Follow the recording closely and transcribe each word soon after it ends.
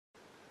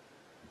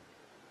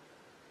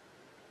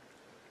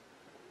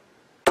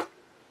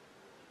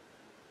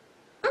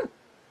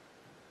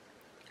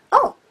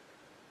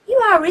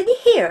already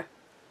here.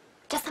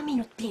 Just a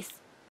minute, please.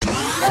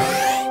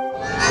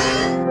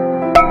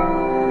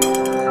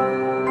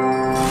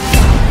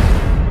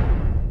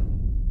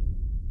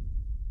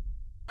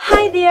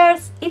 Hi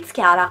dears, it's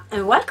Chiara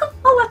and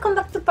welcome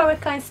back to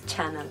PowerCoins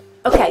channel.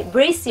 Okay,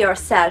 brace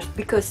yourself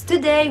because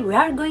today we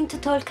are going to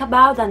talk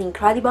about an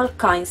incredible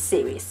coin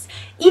series,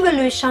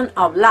 Evolution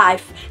of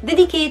Life,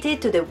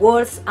 dedicated to the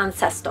world's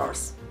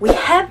ancestors. We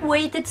have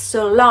waited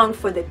so long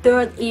for the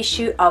third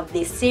issue of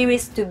this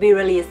series to be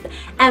released,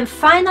 and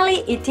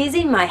finally it is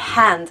in my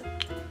hand.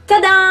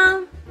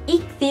 Ta-da!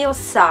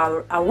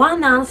 Ichthyosaur, a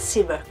 1-ounce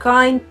silver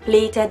coin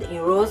plated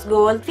in rose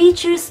gold,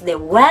 features the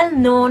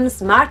well-known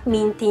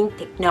Smartminting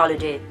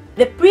technology.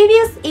 The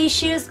previous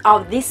issues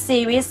of this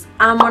series,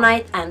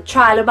 Ammonite and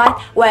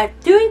Trilobite, were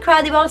two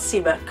incredible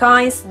silver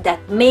coins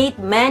that made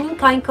many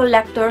coin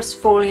collectors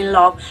fall in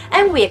love,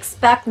 and we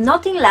expect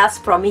nothing less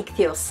from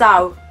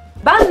Ichthyosaur.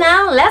 But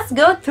now let's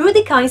go through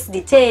the coin's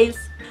details.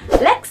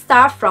 Let's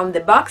start from the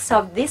box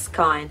of this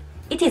coin.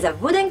 It is a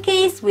wooden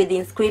case with the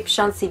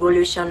inscriptions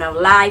Evolution of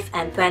Life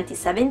and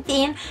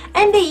 2017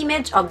 and the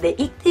image of the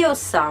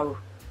Ichthyosaur.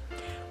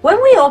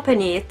 When we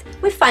open it,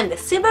 we find the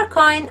silver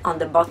coin on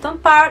the bottom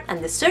part and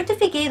the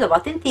certificate of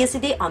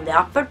authenticity on the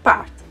upper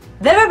part.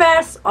 The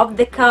reverse of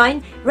the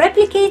coin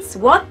replicates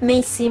what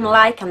may seem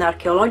like an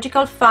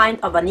archaeological find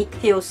of an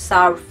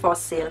Ichthyosaur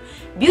fossil,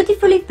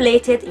 beautifully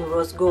plated in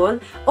rose gold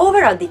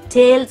over a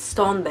detailed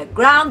stone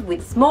background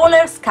with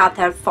smaller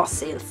scattered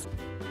fossils.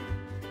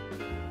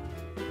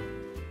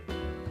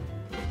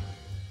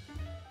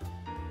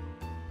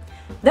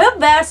 The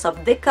obverse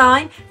of the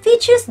coin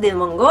features the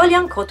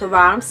Mongolian coat of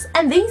arms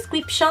and the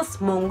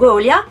inscriptions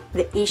Mongolia,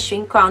 the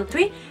issuing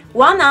country,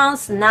 1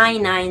 ounce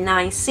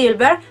 999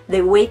 silver,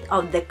 the weight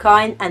of the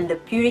coin and the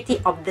purity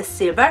of the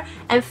silver,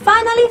 and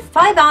finally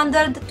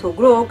 500 to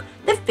grog,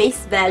 the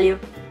face value.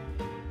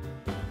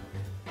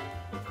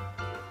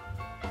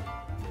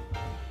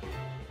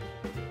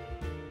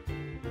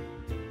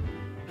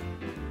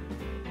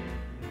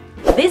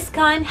 This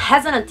coin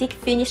has an antique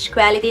finish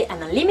quality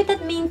and a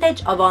limited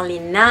mintage of only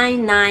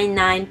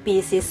 999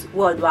 pieces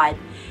worldwide.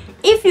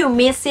 If you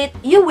miss it,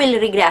 you will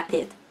regret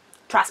it.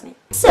 Trust me.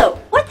 So,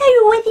 what are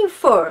you waiting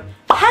for?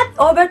 Head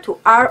over to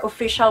our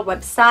official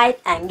website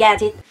and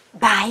get it.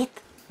 Buy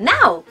it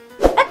now!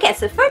 Okay,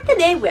 so for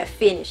today we are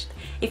finished.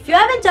 If you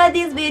have enjoyed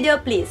this video,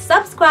 please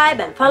subscribe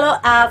and follow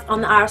us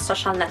on our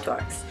social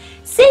networks.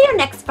 See you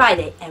next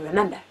Friday and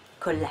remember,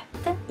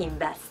 collect,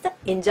 invest,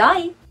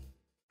 enjoy!